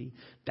supposed to be.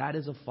 That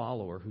is a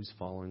follower who's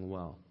following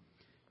well.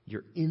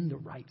 You're in the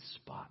right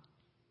spot.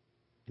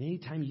 And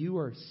anytime you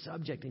are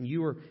subject and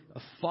you are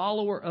a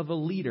follower of a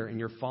leader and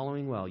you're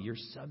following well, you're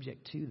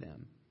subject to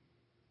them.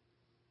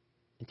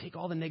 And take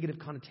all the negative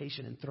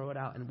connotation and throw it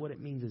out. And what it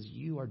means is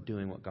you are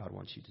doing what God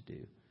wants you to do.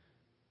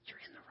 You're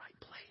in the right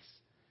place.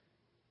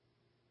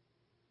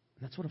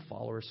 And that's what a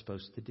follower is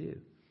supposed to do.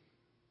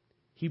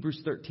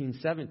 Hebrews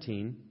 13:17,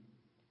 in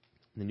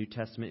the New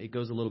Testament, it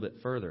goes a little bit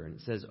further. And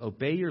it says,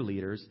 obey your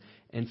leaders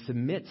and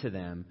submit to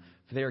them,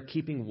 for they are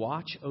keeping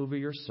watch over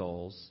your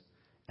souls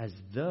as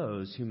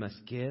those who must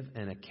give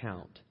an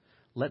account.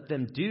 Let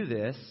them do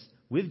this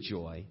with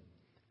joy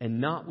and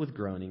not with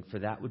groaning, for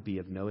that would be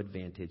of no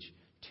advantage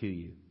to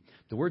you.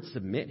 The word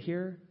submit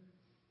here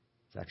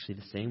is actually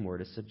the same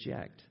word as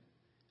subject.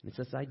 And it's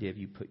this idea of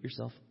you put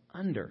yourself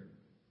under.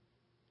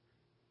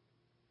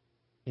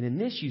 And in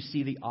this, you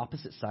see the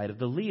opposite side of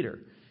the leader.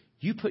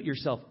 You put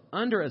yourself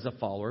under as a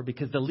follower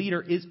because the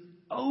leader is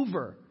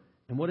over.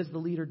 And what is the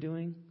leader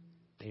doing?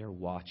 They are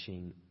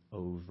watching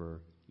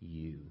over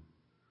you.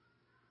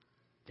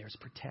 There's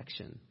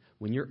protection.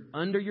 When you're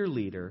under your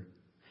leader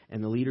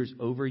and the leader's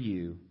over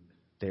you,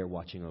 they are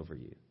watching over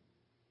you.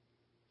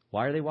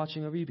 Why are they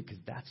watching over you? Because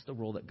that's the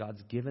role that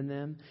God's given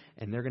them,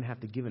 and they're going to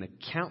have to give an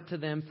account to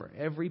them for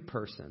every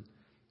person.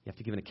 You have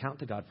to give an account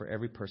to God for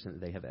every person that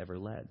they have ever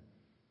led.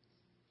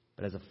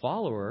 But as a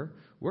follower,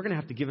 we're going to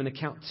have to give an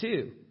account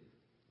too.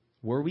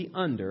 Were we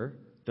under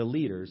the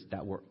leaders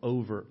that were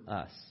over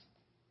us?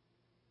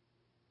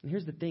 And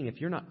here's the thing.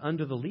 If you're not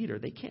under the leader,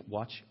 they can't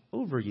watch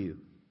over you.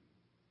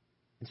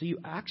 And so you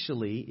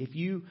actually, if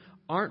you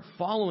aren't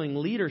following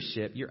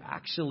leadership, you're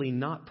actually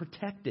not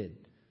protected.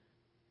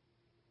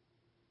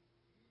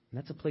 And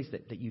that's a place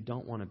that you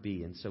don't want to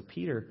be. And so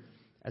Peter,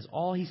 as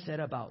all he said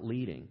about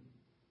leading,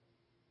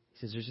 he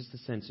says there's just a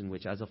sense in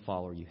which as a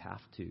follower you have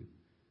to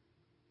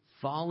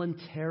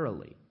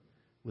voluntarily,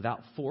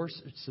 without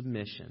force or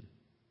submission,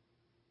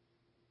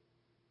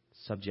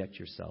 subject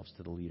yourselves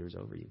to the leaders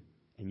over you.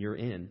 And you're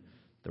in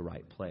the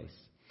right place.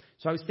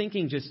 So I was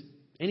thinking just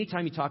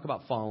anytime you talk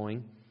about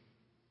following,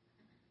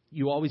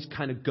 you always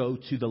kind of go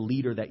to the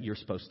leader that you're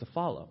supposed to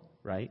follow,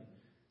 right?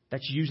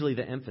 That's usually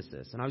the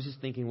emphasis. And I was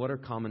just thinking, what are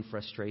common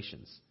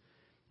frustrations?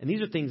 And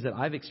these are things that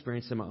I've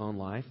experienced in my own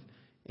life,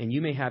 and you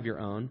may have your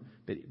own.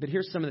 But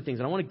here's some of the things.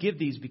 And I want to give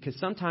these because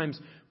sometimes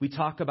we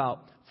talk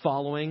about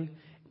following,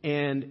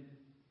 and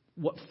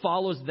what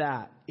follows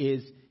that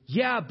is,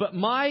 you ever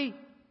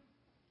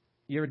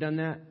done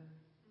that?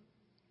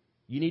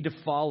 You need to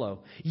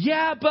follow.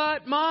 Yeah,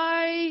 but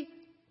my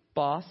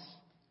boss,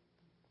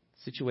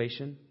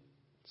 situation,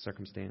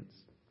 circumstance,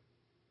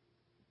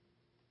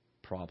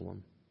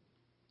 problem.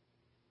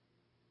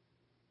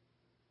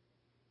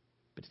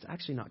 But it's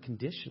actually not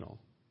conditional.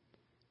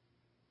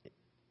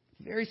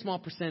 Very small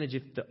percentage,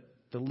 if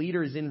the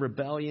leader is in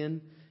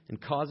rebellion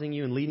and causing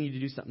you and leading you to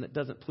do something that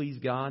doesn't please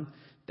God,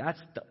 that's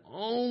the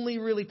only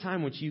really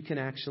time which you can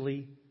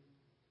actually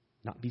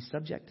not be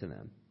subject to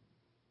them.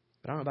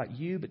 But I don't know about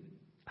you, but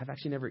I've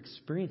actually never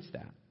experienced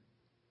that.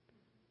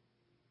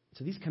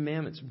 So these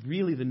commandments,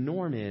 really the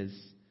norm is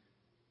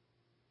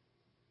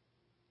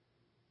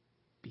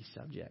be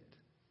subject.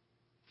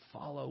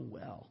 Follow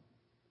well.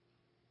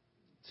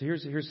 So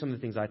here's some of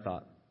the things I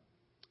thought.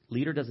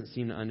 Leader doesn't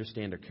seem to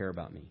understand or care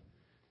about me.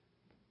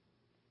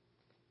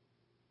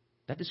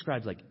 That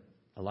describes like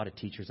a lot of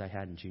teachers I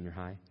had in junior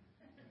high.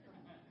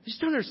 They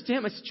just don't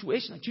understand my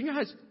situation. Like junior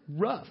high is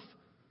rough.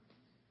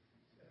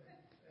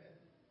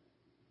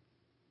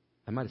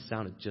 I might have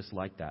sounded just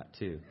like that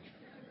too.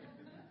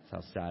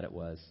 That's how sad it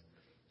was.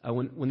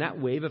 When that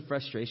wave of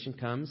frustration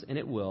comes, and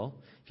it will,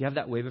 if you have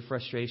that wave of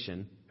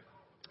frustration,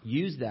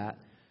 use that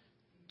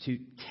to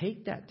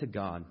take that to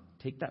God.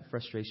 Take that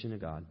frustration to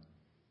God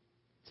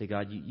Say,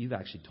 God, you've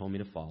actually told me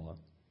to follow.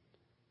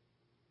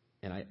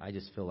 And I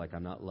just feel like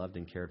I'm not loved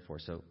and cared for.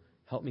 So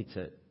help me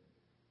to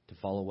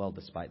follow well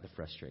despite the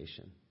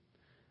frustration.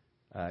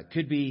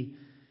 Could be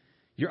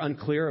you're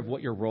unclear of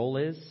what your role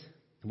is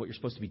and what you're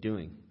supposed to be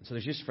doing. So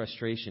there's just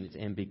frustration. It's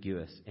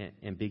ambiguous.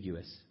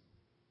 Ambiguous.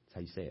 That's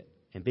how you say it.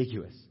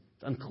 Ambiguous.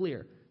 It's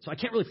unclear. So I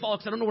can't really follow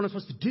because I don't know what I'm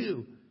supposed to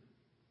do.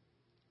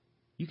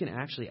 You can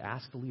actually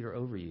ask the leader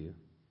over you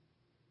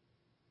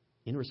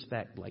in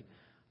respect, like,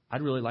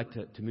 I'd really like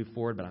to move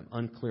forward, but I'm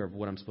unclear of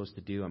what I'm supposed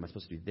to do. Am I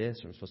supposed to do this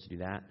or am I supposed to do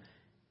that?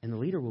 And the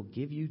leader will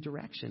give you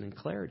direction and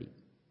clarity.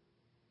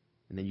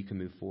 And then you can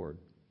move forward.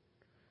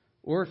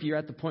 Or if you're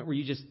at the point where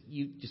you just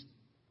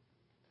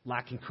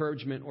lack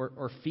encouragement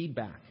or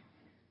feedback,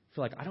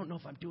 feel like, I don't know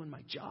if I'm doing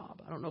my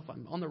job. I don't know if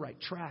I'm on the right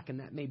track. And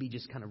that may be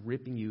just kind of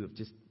ripping you of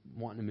just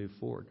wanting to move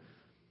forward.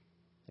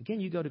 Again,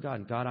 you go to God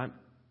and God,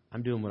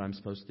 I'm doing what I'm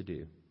supposed to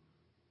do.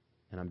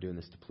 And I'm doing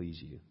this to please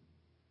you.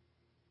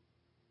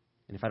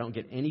 And if I don't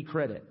get any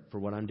credit for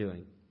what I'm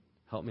doing,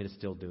 help me to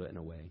still do it in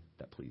a way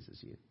that pleases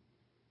you.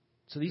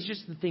 So these are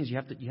just the things you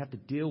have to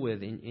deal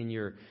with in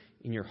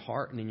your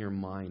heart and in your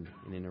mind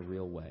and in a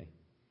real way.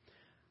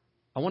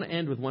 I want to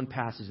end with one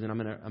passage, and then I'm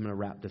going to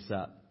wrap this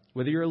up.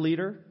 Whether you're a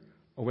leader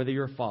or whether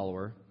you're a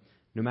follower,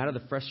 no matter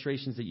the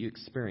frustrations that you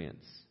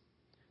experience,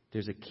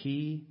 there's a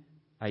key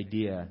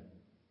idea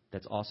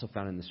that's also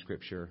found in the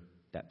Scripture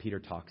that Peter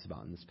talks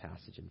about in this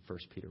passage in 1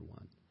 Peter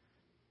 1.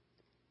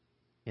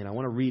 And I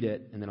want to read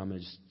it, and then I'm going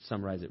to just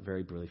summarize it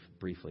very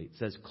briefly. It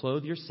says,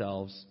 "Clothe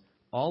yourselves,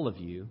 all of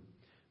you,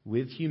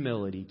 with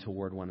humility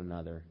toward one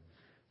another.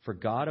 For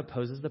God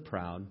opposes the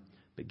proud,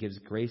 but gives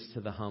grace to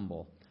the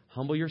humble.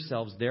 Humble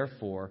yourselves,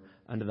 therefore,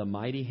 under the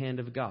mighty hand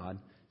of God,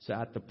 so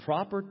at the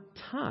proper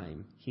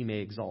time He may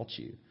exalt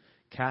you,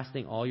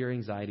 casting all your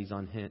anxieties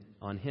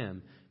on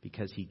Him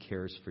because He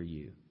cares for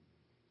you."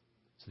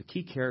 So the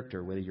key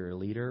character, whether you're a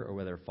leader or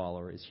whether a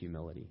follower, is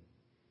humility.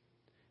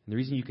 And the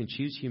reason you can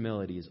choose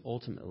humility is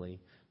ultimately,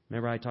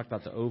 remember I talked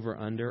about the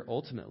over-under?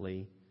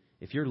 Ultimately,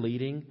 if you're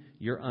leading,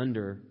 you're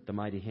under the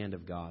mighty hand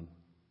of God.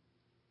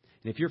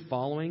 And if you're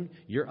following,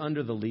 you're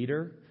under the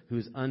leader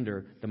who's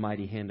under the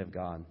mighty hand of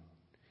God.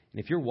 And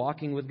if you're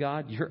walking with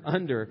God, you're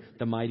under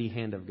the mighty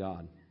hand of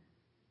God.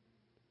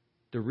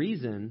 The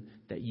reason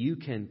that you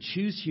can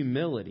choose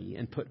humility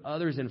and put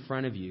others in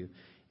front of you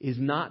is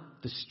not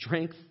the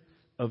strength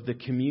of the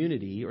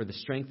community or the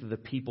strength of the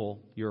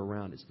people you're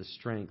around. It's the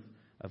strength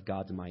of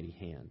God's mighty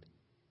hand.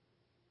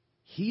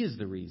 He is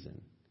the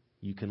reason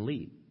you can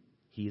lead.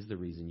 He is the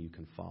reason you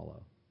can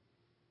follow.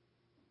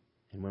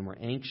 And when we're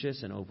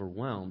anxious and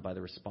overwhelmed by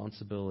the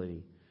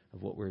responsibility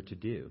of what we're to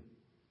do,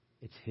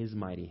 it's His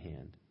mighty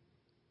hand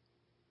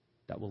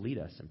that will lead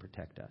us and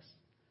protect us.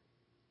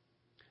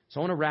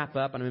 So I want to wrap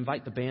up. I'm going to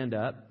invite the band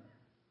up,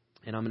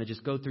 and I'm going to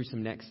just go through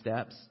some next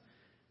steps.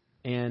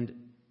 And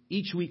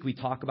each week we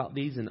talk about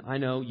these, and I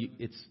know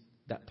it's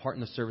that part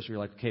in the service where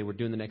you're like, okay, we're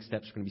doing the next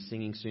steps. We're going to be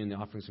singing soon. The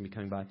offering's going to be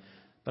coming by.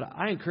 But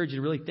I encourage you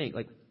to really think,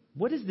 like,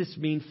 what does this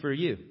mean for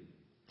you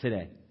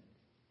today?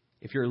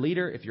 If you're a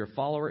leader, if you're a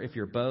follower, if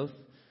you're both,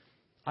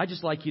 I'd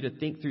just like you to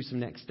think through some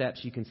next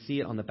steps. You can see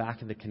it on the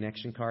back of the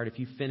connection card. If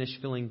you finish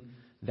filling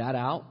that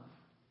out,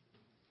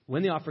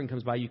 when the offering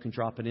comes by, you can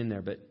drop it in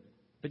there. But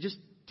just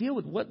deal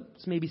with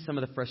what's maybe some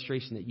of the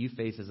frustration that you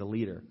face as a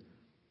leader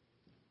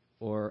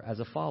or as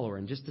a follower,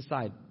 and just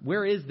decide,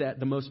 where is that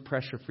the most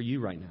pressure for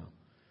you right now?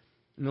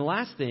 And the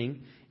last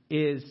thing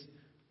is,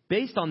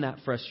 based on that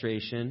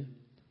frustration,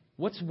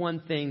 what's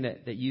one thing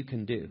that you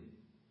can do?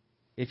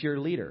 If you're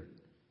a leader,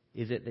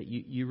 is it that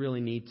you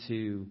really need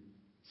to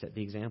set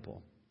the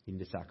example? You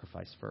need to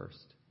sacrifice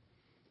first.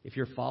 If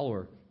you're a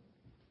follower,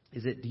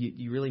 is it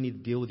you really need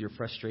to deal with your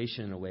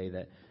frustration in a way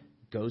that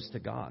goes to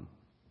God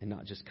and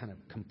not just kind of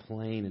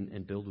complain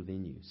and build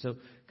within you? So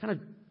kind of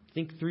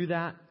think through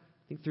that.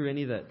 Think through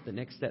any of the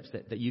next steps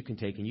that you can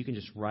take, and you can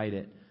just write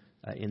it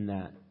in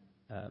that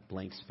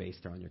blank space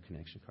there on your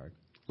connection card.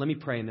 Let me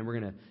pray, and then we're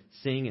going to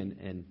sing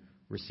and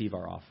receive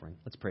our offering.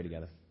 Let's pray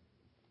together.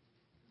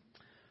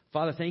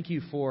 Father, thank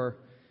you for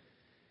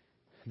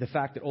the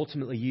fact that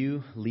ultimately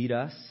you lead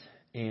us,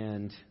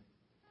 and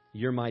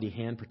your mighty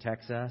hand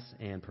protects us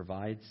and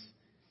provides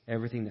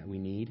everything that we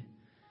need.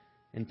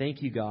 And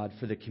thank you, God,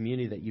 for the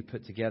community that you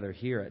put together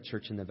here at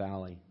Church in the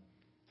Valley,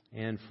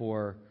 and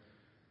for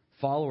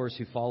followers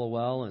who follow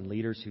well and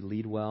leaders who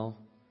lead well.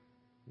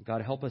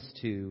 God, help us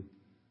to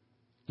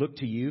look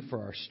to you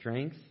for our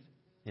strength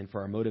and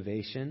for our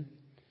motivation,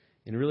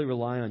 and really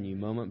rely on you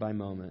moment by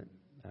moment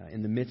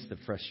in the midst of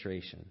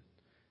frustration.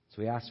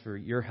 So we ask for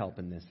your help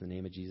in this in the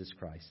name of Jesus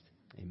Christ.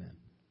 Amen.